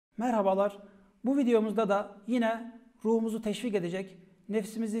Merhabalar. Bu videomuzda da yine ruhumuzu teşvik edecek,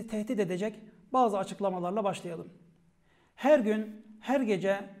 nefsimizi tehdit edecek bazı açıklamalarla başlayalım. Her gün, her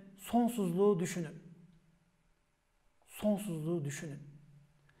gece sonsuzluğu düşünün. Sonsuzluğu düşünün.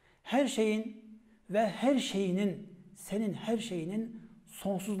 Her şeyin ve her şeyinin, senin her şeyinin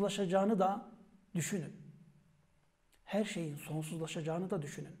sonsuzlaşacağını da düşünün. Her şeyin sonsuzlaşacağını da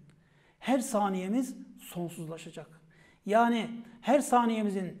düşünün. Her saniyemiz sonsuzlaşacak. Yani her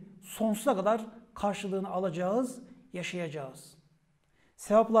saniyemizin sonsuza kadar karşılığını alacağız, yaşayacağız.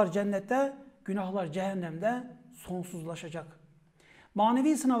 Sevaplar cennette, günahlar cehennemde sonsuzlaşacak.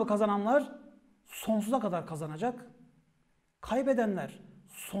 Manevi sınavı kazananlar sonsuza kadar kazanacak. Kaybedenler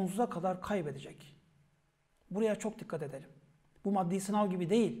sonsuza kadar kaybedecek. Buraya çok dikkat edelim. Bu maddi sınav gibi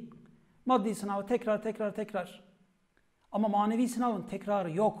değil. Maddi sınavı tekrar. Ama manevi sınavın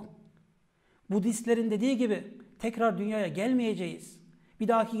tekrarı yok. Budistlerin dediği gibi tekrar dünyaya gelmeyeceğiz. Bir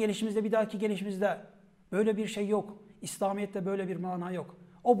dahaki gelişimizde böyle bir şey yok. İslamiyet'te böyle bir mana yok.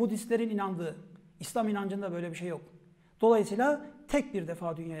 O Budistlerin inandığı, İslam inancında böyle bir şey yok. Dolayısıyla tek bir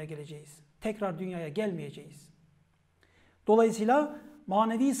defa dünyaya geleceğiz. Tekrar dünyaya gelmeyeceğiz. Dolayısıyla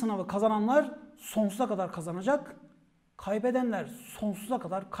manevi sınavı kazananlar sonsuza kadar kazanacak, kaybedenler sonsuza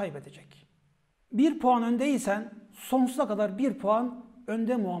kadar kaybedecek. 1 puan öndeysen sonsuza kadar 1 puan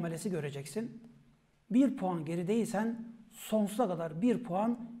önde muamelesi göreceksin. 1 puan gerideysen sonsuza kadar 1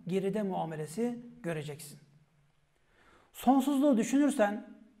 puan geride muamelesi göreceksin. Sonsuzluğu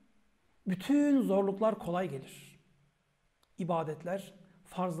düşünürsen bütün zorluklar kolay gelir. İbadetler,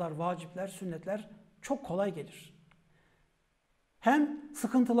 farzlar, vacipler, sünnetler çok kolay gelir. Hem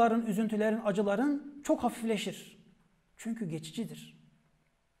sıkıntıların, üzüntülerin, acıların çok hafifleşir. Çünkü geçicidir.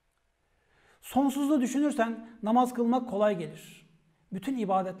 Sonsuzluğu düşünürsen namaz kılmak kolay gelir. Bütün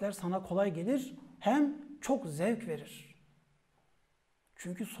ibadetler sana kolay gelir. Hem çok zevk verir.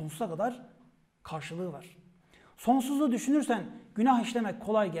 Çünkü sonsuza kadar karşılığı var. Sonsuzluğu düşünürsen günah işlemek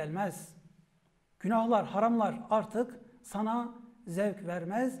kolay gelmez. Günahlar, haramlar artık sana zevk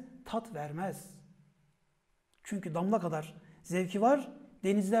vermez, tat vermez. Çünkü damla kadar zevki var,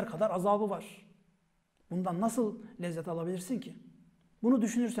 denizler kadar azabı var. Bundan nasıl lezzet alabilirsin ki? Bunu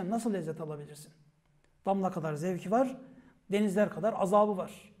düşünürsen nasıl lezzet alabilirsin? Damla kadar zevki var, denizler kadar azabı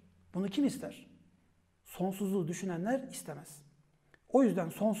var. Bunu kim ister? Sonsuzluğu düşünenler istemez. O yüzden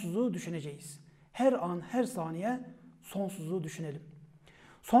sonsuzluğu düşüneceğiz. Her an, her saniye sonsuzluğu düşünelim.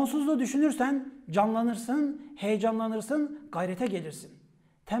 Sonsuzluğu düşünürsen canlanırsın, heyecanlanırsın, gayrete gelirsin.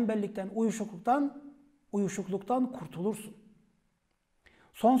 Tembellikten, uyuşukluktan kurtulursun.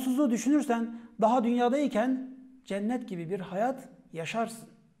 Sonsuzluğu düşünürsen daha dünyadayken cennet gibi bir hayat yaşarsın.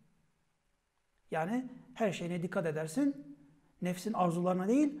 Yani her şeyine dikkat edersin. Nefsin arzularına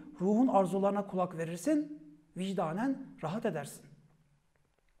değil, ruhun arzularına kulak verirsin. Vicdanen rahat edersin.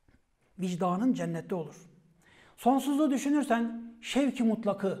 Vicdanın cennette olur. Sonsuzluğu düşünürsen şevki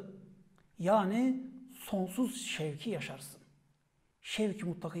mutlakı, yani sonsuz şevki yaşarsın. Şevki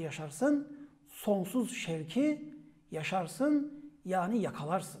mutlakı yaşarsın, sonsuz şevki yaşarsın, yani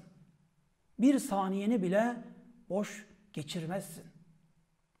yakalarsın. Bir saniyeni bile boş geçirmezsin.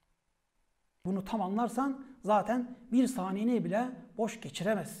 Bunu tam anlarsan zaten bir saniyeni bile boş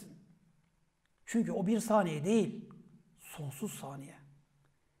geçiremezsin. Çünkü o bir saniye değil, sonsuz saniye.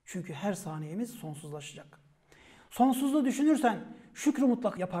 Çünkü her saniyemiz sonsuzlaşacak. Sonsuzluğu düşünürsen şükrü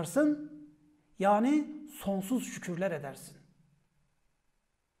mutlak yaparsın, yani sonsuz şükürler edersin.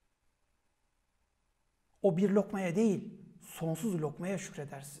 O bir lokmaya değil, sonsuz lokmaya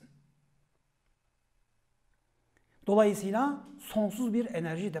şükredersin. Dolayısıyla sonsuz bir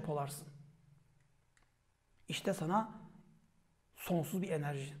enerji depolarsın. İşte sana sonsuz bir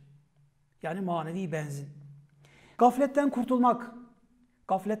enerji. Yani manevi benzin. Gafletten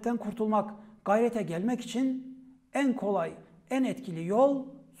kurtulmak, gayrete gelmek için en kolay, en etkili yol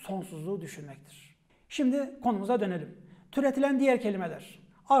sonsuzluğu düşünmektir. Şimdi konumuza dönelim. Türetilen diğer kelimeler.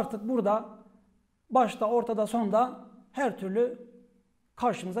 Artık burada başta, ortada, sonda her türlü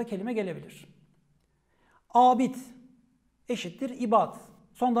karşımıza kelime gelebilir. Abid eşittir ibad.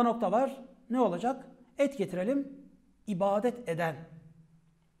 Sonda nokta var. Ne olacak? Et getirelim. İbadet eden.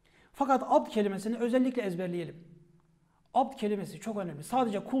 Fakat abd kelimesini özellikle ezberleyelim. Abd kelimesi çok önemli.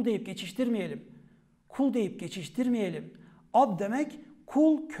 Sadece kul deyip geçiştirmeyelim. Abd demek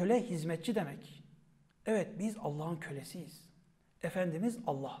kul, köle, hizmetçi demek. Evet, biz Allah'ın kölesiyiz. Efendimiz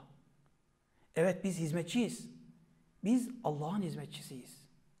Allah. Evet, biz hizmetçiyiz. Biz Allah'ın hizmetçisiyiz.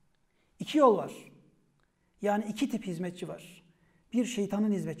 2 yol var. Yani 2 tip hizmetçi var. Bir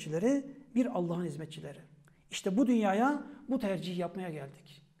şeytanın hizmetçileri, bir Allah'ın hizmetçileri. İşte bu dünyaya bu tercihi yapmaya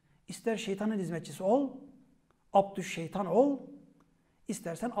geldik. İster şeytanın hizmetçisi ol, abdü şeytan ol,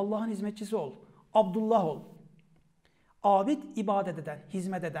 İstersen Allah'ın hizmetçisi ol. Abdullah ol. Abid, ibadet eden,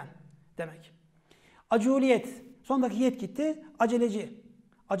 hizmet eden demek. Aculiyet, sondaki yet gitti. Aceleci,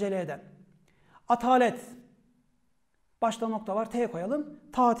 acele eden. Atalet, başta nokta var, T koyalım.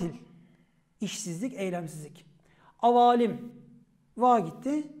 Tatil, işsizlik, eylemsizlik. Avalim, va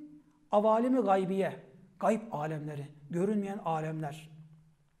gitti. Avalimi gaybiye, gayb alemleri, görünmeyen alemler.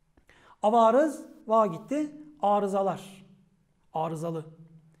 Avarız, va gitti. Arızalar, arızalı.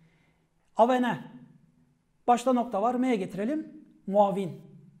 Avene, başta nokta var, m'ye getirelim. Muavin,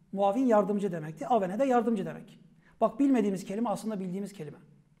 muavin yardımcı demekti. Avene de yardımcı demek. Bak, bilmediğimiz kelime aslında bildiğimiz kelime.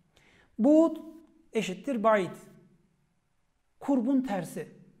 Buğd eşittir ba'id. Kurbun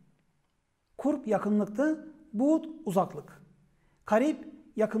tersi. Kurb yakınlıktı, buğd uzaklık. Karib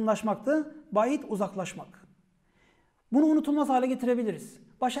yakınlaşmaktı, ba'id uzaklaşmak. Bunu unutulmaz hale getirebiliriz.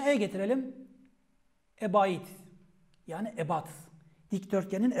 Başa e getirelim. Ebaid, yani ebat.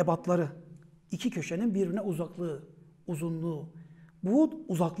 Dikdörtgenin ebatları. İki köşenin birbirine uzaklığı, uzunluğu. Buğd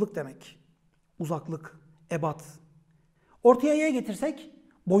uzaklık demek. Uzaklık, ebat. Ortaya y getirsek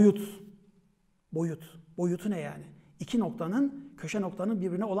boyut. Boyut. Boyutu ne yani? İki noktanın, köşe noktanın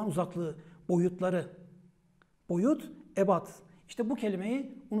birbirine olan uzaklığı, boyutları. Boyut, ebat. İşte bu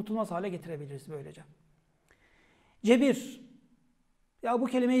kelimeyi unutulmaz hale getirebiliriz böylece. Cebir. Ya bu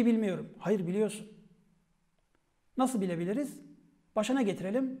kelimeyi bilmiyorum. Hayır, biliyorsun. Nasıl bilebiliriz? Başına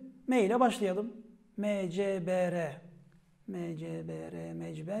getirelim. M ile başlayalım. M-C-B-R. M-C-B-R,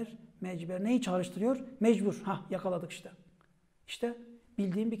 mecber. Mecber neyi çağrıştırıyor? Mecbur. Hah, yakaladık işte. İşte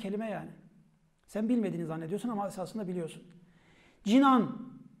bildiğin bir kelime yani. Sen bilmediğini zannediyorsun ama esasında biliyorsun.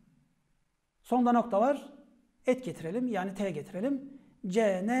 Cinan. Sonda nokta var. Et getirelim, yani T getirelim.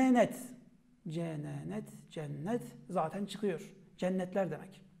 Cennet. Cennet, cennet zaten çıkıyor. Cennetler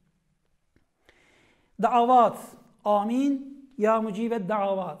demek. Davat. Amin. Ya mucibe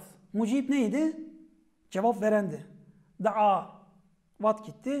da'avat. Mucib neydi? Cevap verendi. Da'a. Vat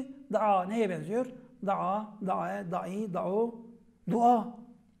gitti. Da'a neye benziyor? Da'a, da'e, da'i, da'u. Dua.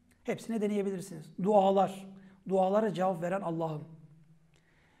 Hepsini deneyebilirsiniz. Dualar. Dualara cevap veren Allah'ım.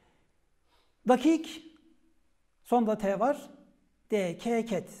 Dakik. Sonda T var.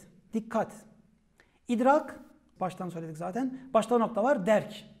 D-K-Ket. Dikkat. İdrak. Baştan söyledik zaten. Başta nokta var.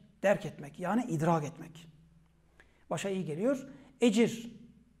 Derk. Derk etmek. Yani idrak etmek. Başa iyi geliyor. Ecir.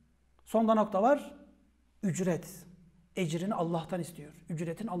 Sonda nokta var. Ücret. Ecrini Allah'tan istiyor.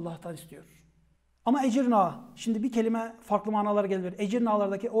 Ücretin Allah'tan istiyor. Ama ecirna. Şimdi bir kelime farklı manalara gelebilir.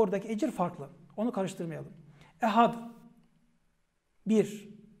 Ecirnalardaki oradaki ecir farklı. Onu karıştırmayalım. Ehad. Bir.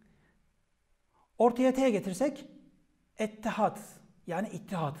 Ortaya T'ye getirsek ettehat. Yani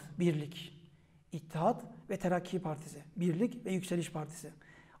ittihat. Birlik. İttihat ve Terakki Partisi. Birlik ve Yükseliş Partisi.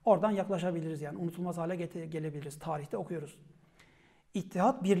 Oradan yaklaşabiliriz yani. Unutulmaz hale gelebiliriz. Tarihte okuyoruz.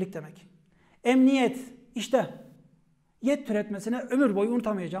 İttihat, birlik demek. Emniyet. İşte yet türetmesine ömür boyu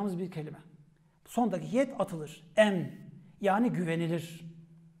unutamayacağımız bir kelime. Sondaki yet atılır. Em, yani güvenilir.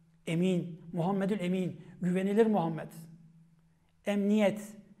 Emin, Muhammedül Emin, güvenilir Muhammed. Emniyet,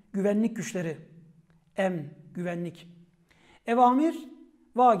 güvenlik güçleri. Güvenlik. Evamir,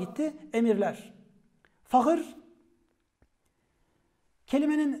 va gitti, emirler. Fakir,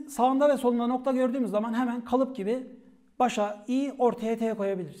 kelimenin sağında ve solunda nokta gördüğümüz zaman hemen kalıp gibi başa i, ortaya t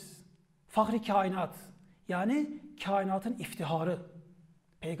koyabiliriz. Fahri kainat, yani kainatın iftiharı.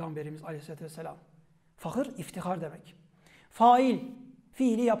 Peygamberimiz Aleyhisselatü Vesselam. Fakir, iftihar demek. Fail,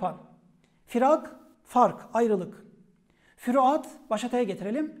 fiili yapan. Firak, fark, ayrılık. Füruat, başa t'ye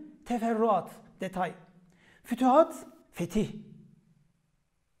getirelim. Teferruat, detay. Fütühat, fetih.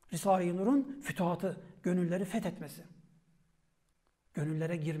 Risale-i Nur'un fütühatı, gönülleri fethetmesi.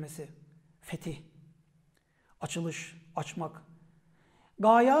 Gönüllere girmesi. Fetih. Açılış, açmak.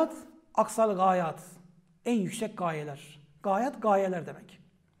 Gayat, aksal gayat. En yüksek gayeler. Gayat, gayeler demek.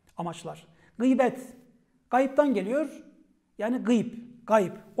 Amaçlar. Gıybet, gayipten geliyor. Yani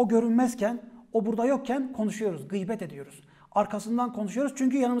gayb. O görünmezken, o burada yokken konuşuyoruz, gıybet ediyoruz. Arkasından konuşuyoruz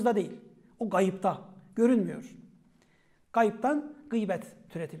çünkü yanımızda değil. O gayipta, görünmüyor. Gayipten gıybet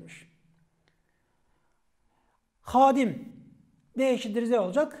türetilmiş. Hadim, D eşittir Z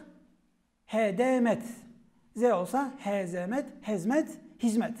olacak. Hedemet. Z olsa hezemet, hezmet,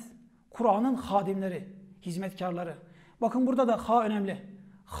 hizmet. Kur'an'ın hadimleri, hizmetkarları. Bakın burada da ha önemli.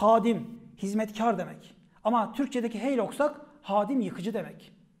 Hadim, hizmetkar demek. Ama Türkçedeki he ile okusak hadim, yıkıcı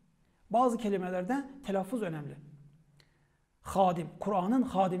demek. Bazı kelimelerde telaffuz önemli. Hadim, Kur'an'ın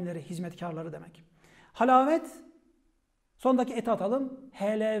hadimleri, hizmetkarları demek. Halavet, sondaki eti atalım.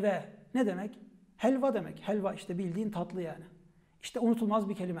 Heleve. Ne demek? Helva demek. Helva işte bildiğin tatlı yani. İşte unutulmaz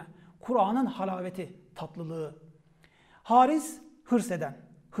bir kelime. Kur'an'ın halaveti, tatlılığı. Haris, hırs eden,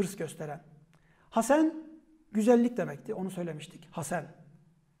 hırs gösteren. Hasen, güzellik demekti. Onu söylemiştik. Hasen.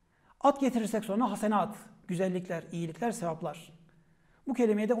 At getirirsek sonra hasenat, güzellikler, iyilikler, sevaplar. Bu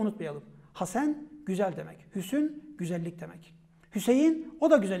kelimeyi de unutmayalım. Hasen, güzel demek. Hüsün, güzellik demek. Hüseyin,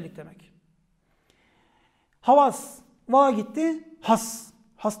 o da güzellik demek. Havas, va gitti, has.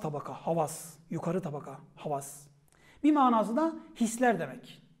 Has tabaka, havas. Yukarı tabaka, havas. Bir manası da hisler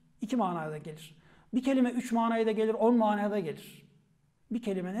demek. 2 manaya da gelir. Bir kelime 3 manaya da gelir, 10 manaya da gelir. Bir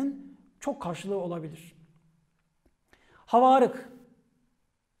kelimenin çok karşılığı olabilir. Havarık.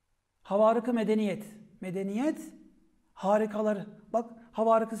 Havarıkı medeniyet. Medeniyet harikaları. Bak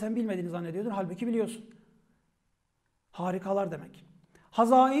havarıkı sen bilmediğini zannediyordun. Halbuki biliyorsun. Harikalar demek.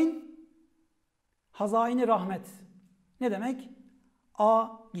 Hazain. Hazaini rahmet. Ne demek? A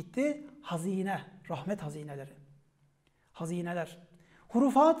gitti. Hazine. Rahmet hazineleri. Hazineler.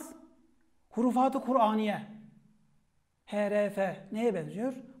 Hurufat. Hurufat-ı Kur'aniye. HRF. Neye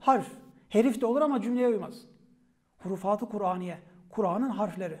benziyor? Harf. Herif de olur ama cümleye uymaz. Hurufat-ı Kur'aniye. Kur'an'ın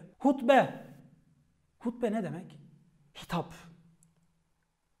harfleri. Hutbe. Hutbe ne demek? Hitap.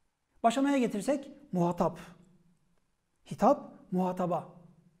 Başlamaya getirsek muhatap. Hitap, muhataba.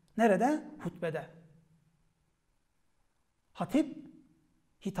 Nerede? Hutbede. Hatip,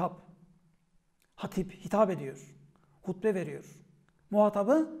 hitap. Hatip, hitap ediyor. Hutbe veriyor.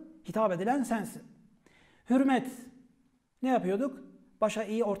 Muhatabı, hitap edilen sensin. Hürmet. Ne yapıyorduk? Başa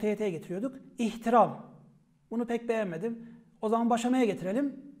i, ortaya t'ye getiriyorduk. İhtiram. Bunu pek beğenmedim. O zaman başlamaya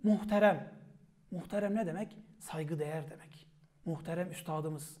getirelim. Muhterem. Muhterem ne demek? Saygıdeğer demek. Muhterem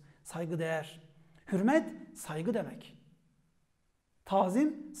üstadımız. Saygıdeğer. Hürmet, saygı demek.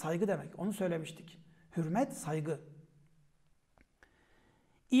 Tazim, saygı demek. Onu söylemiştik. Hürmet, saygı.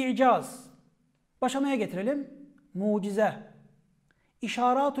 İcaz. Başlamaya getirelim. Mucize.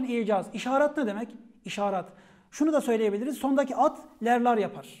 İşaratun icaz. İşaret ne demek? İşaret. Şunu da söyleyebiliriz. Sondaki at lerlar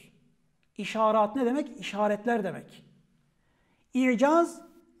yapar. İşaret ne demek? İşaretler demek. İcaz,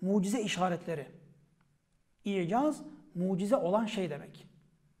 mucize işaretleri. İcaz, mucize olan şey demek.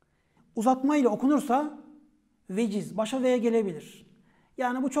 Uzatma ile okunursa veciz, başa V'ye gelebilir.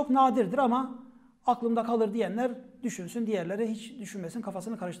 Yani bu çok nadirdir ama aklımda kalır diyenler düşünsün, diğerleri hiç düşünmesin,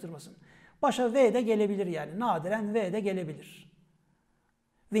 kafasını karıştırmasın. Başa V de gelebilir yani. Nadiren V de gelebilir.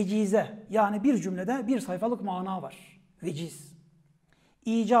 Vecize, yani bir cümlede bir sayfalık mana var. Veciz.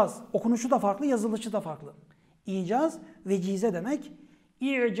 İcaz, okunuşu da farklı, yazılışı da farklı. İcaz, vecize demek.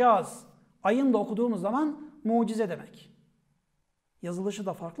 İcaz, ayın da okuduğumuz zaman mucize demek. Yazılışı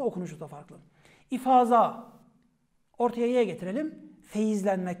da farklı, okunuşu da farklı. İfaza, ortaya ye getirelim.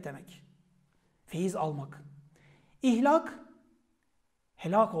 Feyizlenmek demek. Feyiz almak. İhlak,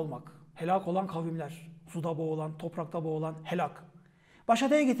 helak olmak. Helak olan kavimler. Suda boğulan, toprakta boğulan helak. Başa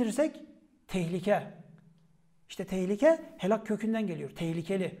t'ye getirirsek tehlike. İşte tehlike helak kökünden geliyor.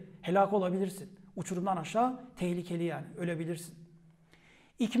 Tehlikeli. Helak olabilirsin. Uçurumdan aşağı tehlikeli yani. Ölebilirsin.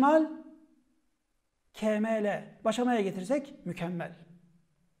 İkmal, kemale. Başamaya getirsek mükemmel.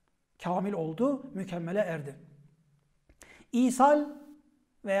 Kamil oldu, mükemmele erdi. İsal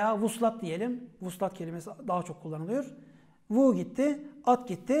veya vuslat diyelim. Vuslat kelimesi daha çok kullanılıyor. Vu gitti, at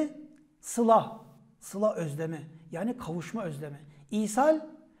gitti. Sıla. Sıla özlemi. Yani kavuşma özlemi. İsal,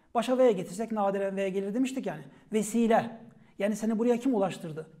 başa V'ye getirsek nadiren V'ye gelir demiştik yani. Vesile. Yani seni buraya kim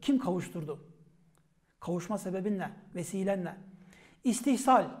ulaştırdı? Kim kavuşturdu? Kavuşma sebebin ne? Vesilen ne?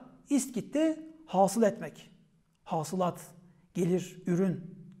 İstihsal. İst gitti, hasıl etmek. Hasılat, gelir,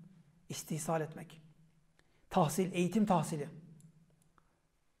 ürün. İstihsal etmek. Tahsil, eğitim tahsili.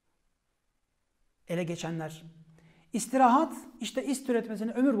 Ele geçenler. İstirahat, işte ist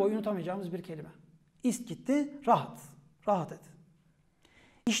türetmesini ömür boyu unutamayacağımız bir kelime. İst gitti, rahat. Rahat et.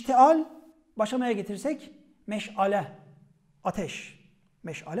 İştial, başamaya getirsek meş'ale, ateş.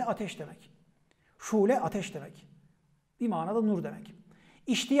 Meş'ale ateş demek. Şule ateş demek. Bir manada nur demek.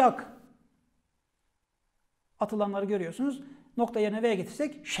 İştiyak, atılanları görüyorsunuz. Nokta yerine V'ye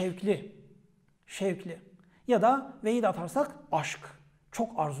getirsek şevkli. Şevkli. Ya da V'yi de atarsak aşk.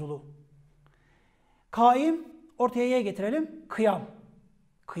 Çok arzulu. Kaim, ortaya Y getirelim. Kıyam.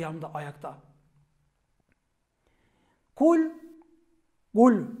 Kıyamda, ayakta. Kul,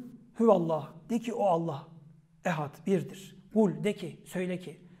 kul, hüvallah. De ki o Allah. Ehad, birdir. Kul, de ki, söyle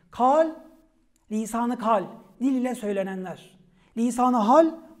ki. Kal, lisanı kal, dil ile söylenenler. Lisanı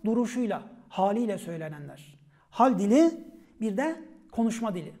hal, duruşuyla, haliyle söylenenler. Hal dili, bir de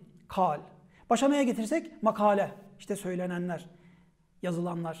konuşma dili. Kal. Başamaya getirsek makale, işte söylenenler,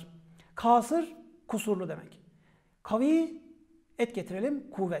 yazılanlar. Kasır, kusurlu demek. Kavi, et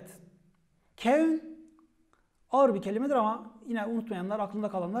getirelim, kuvvet. Kevn, ağır bir kelimedir ama yine unutmayanlar, aklında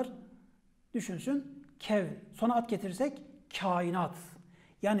kalanlar düşünsün. Kevn. Sonra at getirirsek kainat.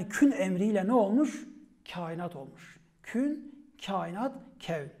 Yani kün emriyle ne olmuş? Kainat olmuş. Kün, kainat,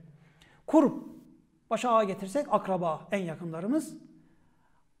 kevn. Kurb, başa A getirsek akraba, en yakınlarımız.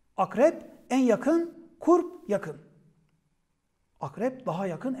 Akrep, en yakın, kurb, yakın. Akrep, daha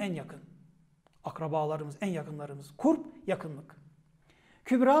yakın, en yakın. Akrabalarımız, en yakınlarımız. Kurb, yakınlık.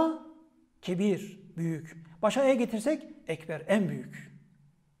 Kübra, kebir, büyük. Başa E getirsek ekber, en büyük.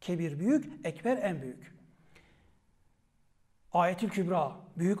 Kebir büyük, ekber en büyük. Ayetül kübra,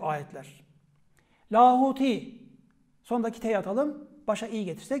 büyük ayetler. Lahuti, sondaki T'yi atalım. Başa İ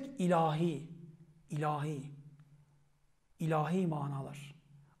getirsek ilahi, ilahi. İlahi manalar.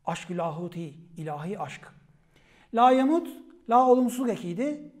 Aşk-ı lahuti, ilahi aşk. La yemut, la olumsuzluk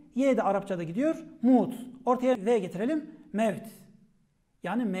ekiydi. Y de Arapçada gidiyor. Mut. Ortaya V getirelim. Mevt.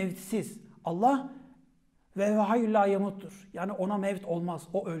 Yani mevtsiz. Allah ve hayyul la yemuttur. Yani ona mevt olmaz.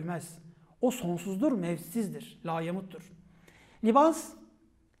 O ölmez. O sonsuzdur, mevtsizdir. La yemuttur. Libas,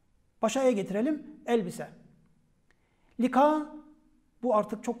 başa E getirelim. Elbise. Lika, bu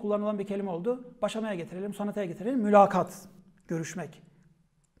artık çok kullanılan bir kelime oldu. Başa M'ye getirelim, sonra T'ye getirelim. Mülakat, görüşmek.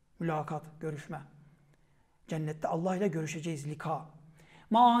 Mülakat, görüşme. Cennette Allah ile görüşeceğiz. Lika.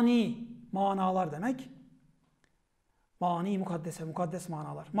 Mani, manalar demek. Mani, mukaddese, mukaddes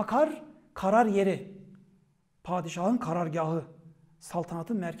manalar. Makar, karar yeri. Padişahın karargahı.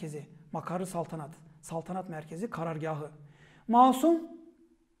 Saltanatın merkezi. Makarı saltanat. Saltanat merkezi, karargahı. Masum,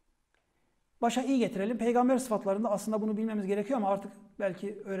 başa İ getirelim. Peygamber sıfatlarında aslında bunu bilmemiz gerekiyor ama artık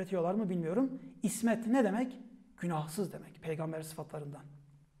belki öğretiyorlar mı bilmiyorum. İsmet ne demek? Günahsız demek peygamber sıfatlarından.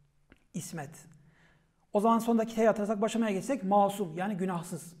 İsmet. O zaman sondaki T'ye atarsak başa M'ye geçsek masum yani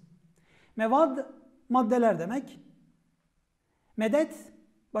günahsız. Mevad, maddeler demek. Medet,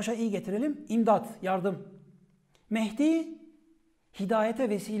 başa İ getirelim. İmdat, yardım. Mehdi, hidayete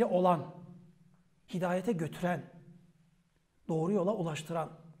vesile olan. Hidayete götüren. Doğru yola ulaştıran.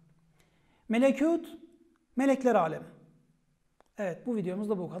 Melekut, melekler alemi. Evet, bu videomuz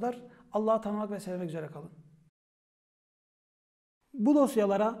da bu kadar. Allah'ı tanımak ve sevmek üzere kalın. Bu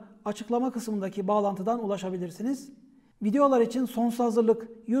dosyalara açıklama kısmındaki bağlantıdan ulaşabilirsiniz. Videolar için Sonsuz Hazırlık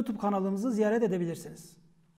YouTube kanalımızı ziyaret edebilirsiniz.